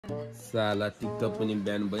साला टिकटक पनि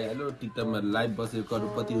ब्यान भइहाल्यो टिकटकमा लाइभ बसेको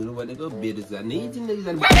करोडपति हुनु भनेको बेरोजगार नै जिन्दगी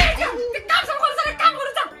जानु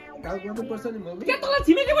पर्छ नि मम्मी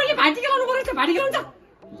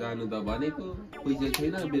जानु त भनेको पैसा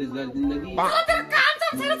छैन बेरोजगार जिन्दगी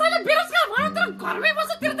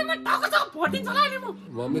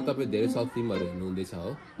मम्मी तपाईँ धेरै सर्ट फिल्महरू हेर्नुहुँदैछ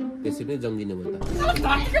हो त्यसरी नै जङ्गिने भयो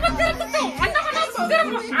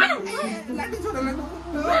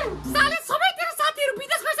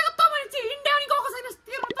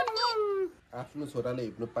आफ्नो छोराले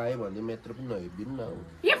हेप्नु पाए भने मेट्रो पनि नहेप्दिनु न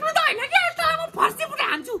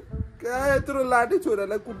क्या यत्रो लाटे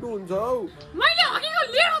छोरालाई कुट्नु हुन्छ हौ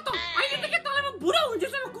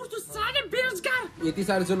यति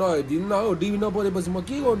साह्रो चाहिँ नहेरिदिनु न हौ डिबी नपरेपछि म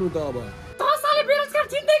के गर्नु त अब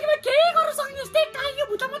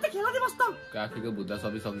काकीको बुद्धा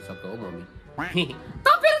सबै सकिसक्यो हौ मम्मी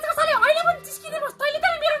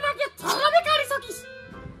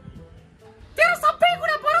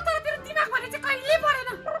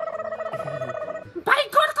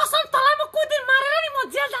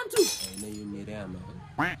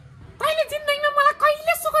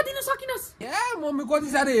मम्मी कति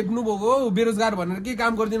साह्रो हेप्नु भएको बेरोजगार भनेर के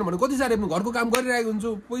काम गर्दिनु भने कति साह्रो हेप्नु घरको काम गरिरहेको हुन्छु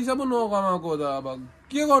पैसा पनि नकमाएको त अब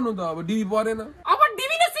के गर्नु त अब डिबी परेन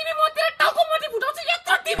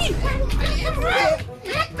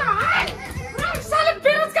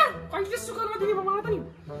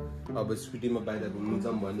अब स्कुटीमा बाहिर घुम्नु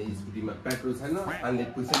जाऊँ भने स्कुटीमा पेट्रोल छैन अनि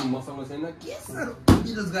पैसा पनि मसँग छैन के साह्रो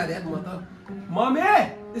बेरोजगार यार म त मम्मी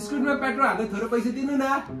स्कुटीमा पेट्रोल हाल्ने थोरै पैसा दिनु न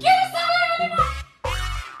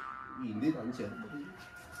हिँड्दै रहन्छ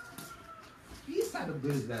के साह्रो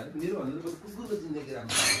बेरोजगार मेरो भन्दा कुकुरको जिन्दगी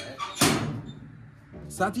राम्रो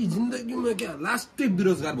साथी जिन्दगीमा क्या लास्टै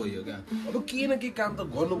बेरोजगार भयो क्या अब के न के काम त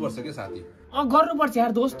गर्नुपर्छ क्या साथी गर्नुपर्छ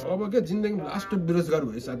यार दोस्त अब क्या जिन्दगीमा लास्ट बेरोजगार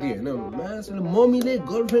भयो साथी होइन मम्मीले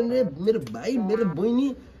गर्लफ्रेन्डले मेरो भाइ मेरो बहिनी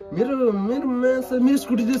मेरो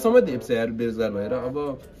स्कुटीले समेत हेप्छ यार बेरोजगार भएर अब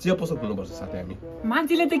चिया पसल खोल्नुपर्छ साथी हामी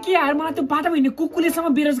मान्छेले त के यार मलाई त्यो बाटोमा हिँड्ने कुकुरलेसम्म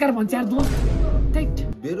बेरोजगार भन्छ यार दोस्त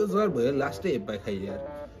बेरोजगार भयो लास्टै हेप्पा खाइ यार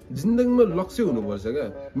जिन्दगीमा लक्ष्य हुनुपर्छ क्या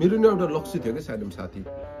मेरो नि एउटा लक्ष्य थियो क्या साथी साथी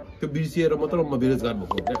त्यो बिर्सिएर मात्र म बेरोजगार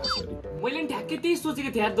भएको क्या कसरी मैले नि ठ्याक्कै त्यही सोचेको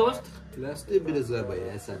थिएँ यार दोस्त लास्टै बेरोजगार भयो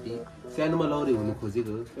यार साथी सानोमा लौरी हुनु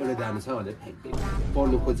खोजेको एउटा जानु छ भनेर फ्याँकिदियो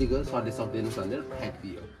पढ्नु खोजेको सरले सक्दैनस् भनेर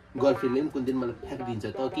फ्याँकिदियो गर्लफ्रेन्डले पनि कुन दिन मलाई फ्याँकिदिन्छ त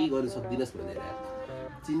केही गर्नु सक्दिनस् भनेर यार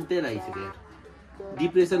चिन्तै लागिसक्यो यार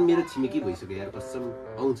डिप्रेसन मेरो छिमेकी भइसक्यो यार कसम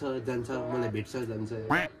आउँछ जान्छ मलाई भेट्छ जान्छ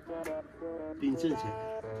पिन्छ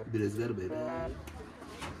बेरोजगार भएर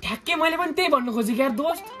ठ्याक्कै मैले पनि त्यही भन्नु खोजेको यार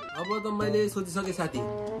दोस्त अब त मैले सोचिसकेँ साथी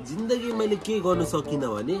जिन्दगी मैले के गर्न सकिनँ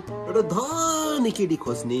भने एउटा धनी केटी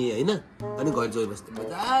खोज्ने होइन अनि घर जोइ बस्ने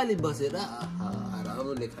मजाले बसेर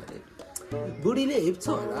आरामले खाने बुढीले हेप्छ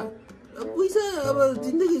होला पैसा अब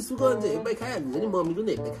जिन्दगी सुख हुन्छ हेप्पै खाइहाल्छ नि मम्मीको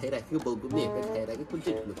पनि हेप्पै खाइराखेको बाउको पनि हेप्पै खाइराखेको कुन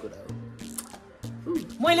चाहिँ ठुलो कुरा हो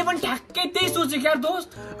मैले पनि ठ्याक्कै त्यही सोचेको यार दोस्त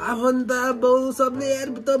आफन्त बाउ सबले यार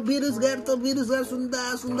त बेरोजगार सुन्दा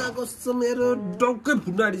सुन्दा कस्तो मेरो डक्कै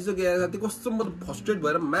फुट्न आँटिसक्यो यार साथी कस्तो म फ्रस्ट्रेट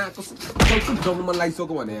भएर मा कस्तो डक्नु मन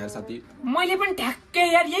लागिसक्यो भने यार साथी मैले पनि ठ्याक्कै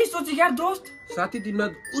यार यही सोचेको यार दोस्त साथी तिमीलाई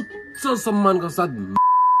उच्च सम्मानको साथ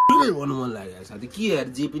भन्नु मन लाग्यो यार साथी के यार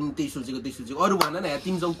जे पनि त्यही सोचेको अरू भन न यार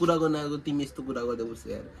तिमीसँग कुरा गर्न आएको तिमी यस्तो कुरा गर्दै बस्छ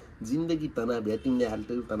यार जिन्दगी तनाव यार तिमीले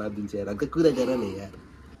हाल्टो तनाव दिन्छ यार अन्त कुरा गर न यार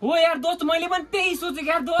हो यार दोस्त मैले पनि त्यही सोचेको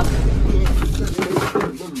यार दोस्त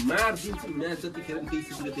मार दिन्छु म्याच जतिखेर पनि त्यही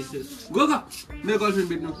सोचेको त्यही गो त मेरो गर्लफ्रेन्ड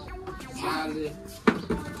भेट्नु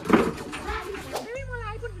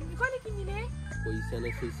पैसा न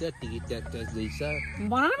पैसा टिकट ट्याक्स दैछ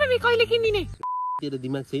भन न बेबी कहिले किन्दिने तेरो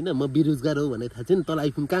दिमाग छैन म बेरोजगार हो भनेर थाहा छैन तँलाई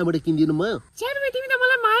आइफोन कहाँबाट किनिदिनु म छ्यार बे तिमी त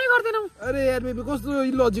मलाई माया गर्दैनौ अरे यार बेबी कस्तो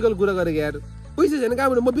इलोजिकल कुरा गरेको यार पैसा छैन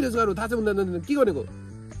कहाँबाट म बेरोजगार हो थाहा छ हुँदैन के गरेको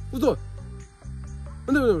उस्तो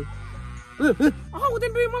उदेन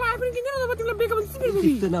बेबी मलाई आइफोन किन्दिन त तिमीलाई बेका भन्छ बेबी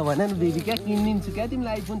त्यस्तो नभन न बेबी क्या किन्दिन्छु क्या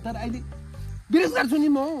तिमीलाई आइफोन तर अहिले बेरोजगार छु नि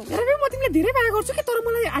म अरे म तिमीलाई धेरै माया गर्छु के तर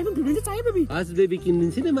मलाई आइफोन 15 चाहिँ चाहियो बेबी हस् बेबी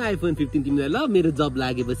किन्दिन्छु नि म आइफोन 15 तिमीलाई ल मेरो जब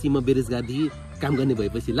लागेपछि म बेरोजगार देखि काम गर्ने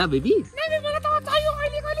भएपछि ल बेबी बेबी मलाई त चाहियो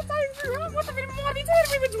अहिले कहिले चाहियो म त फेरि मर्दिन्छ यार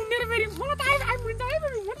बेबी झुन्डेर फेरि मलाई त आइफोन चाहियो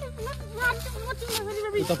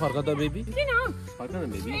बेबी त फर्क त बेबी किन फर्क न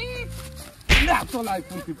बेबी ल चल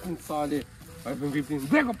आइफोन 15 साले आइफोन 15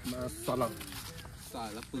 ब्रेकअप साला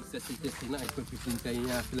पैसा छैन आइफोन 15 चाहिँ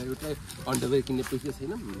यहाँ आफूलाई एउटा अन्डरवेयर किन्ने पैसा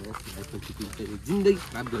छैन आइफोन 15 चाहिँ जिन्दगी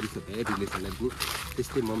खराब गरिसक्यो है रिलेसनलाई पनि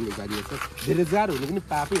त्यस्तै मम्मी गाडी छ बेरोजगार हुनु पनि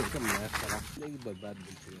पापै हुन्छ जिन्दगी बर्बाद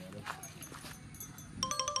हुन्छ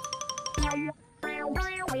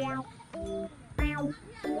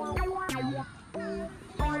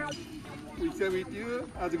पैसा भेट्यो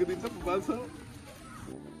आजको दिन त पुबाल छ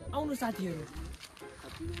आउनु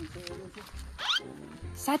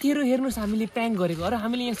साथीहरु हेर्नुस् हामीले प्र्याङ्क गरेको र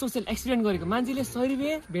हामीले यहाँ सोशल एक्सपेरिमेन्ट गरेको मान्छेले 100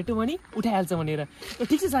 रुपैयाँ भेट्यो भने उठाइहाल्छ भनेर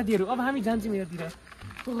ठिक छ साथीहरु अब हामी जान्छौँ यतातिर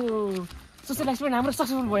ओहो सोशल एक्सपेरिमेन्ट हाम्रो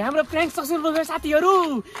सक्सेसफुल भयो हाम्रो प्र्याङ्क सक्सेसफुल भयो साथीहरु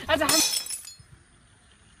आज हामी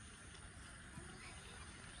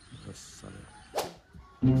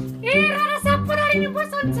ए रारा सपरारी नि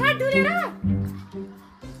बसन छाड डुलेर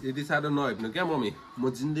यदि साह्रो नहेर्नु क्या मम्मी म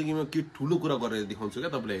जिन्दगीमा के ठुलो कुरा गरेर देखाउँछु क्या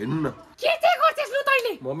तपाईले हेर्नु न के चाहिँ गर्छस् लु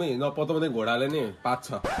तैले मम्मी नपताउँदै घोडाले नि पाछ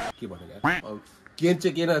के भनेको के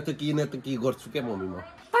चाहिँ के गर्छु क्या मम्मी म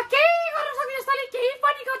त केही गर्न सकिनस् तैले केही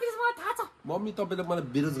पनि गर्दिस मलाई थाहा छ मम्मी तपाईले मलाई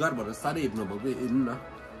बेरोजगार भनेर साह्रै हेर्नु भयो हेर्नु न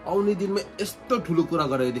आउने दिनमा यस्तो ठुलो कुरा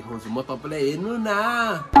गरेर देखाउँछु म तपाईलाई हेर्नु न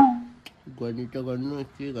गर्ने त गर्नु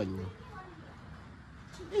के गर्ने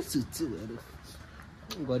सुच्छु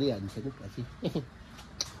गरिहाल्छ नि पछि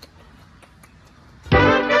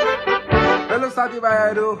हेलो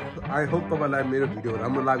साथीभाइहरू आई होप तपाईलाई मेरो भिडियो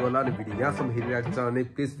राम्रो लाग्यो होला अनि भिडियो यहाँसम्म हेरिरहेको छ भने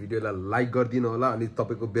प्लिज भिडियोलाई लाइक गरिदिनु होला अनि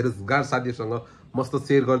तपाईको बेरोजगार साथीसँग मस्त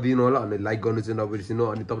सेयर गरिदिनु होला अनि लाइक गर्नु चाहिँ नबिर्सिनु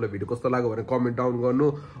अनि तपाईलाई भिडियो कस्तो लाग्यो भने कमेन्ट डाउन गर्नु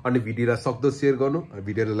अनि भिडियोलाई सक्दो सेयर गर्नु अनि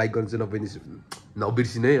भिडियोलाई लाइक गर्नु चाहिँ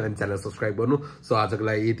नबिर्सिनु है अनि च्यानल सब्स्क्राइब गर्नु सो आजको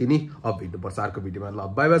लागि यति नै अब भेट्नुपर्छ अर्को भिडियोमा ल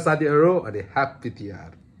बाइ बाइ साथीहरू अनि ह्यापी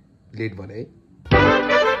तिहार लेट भने है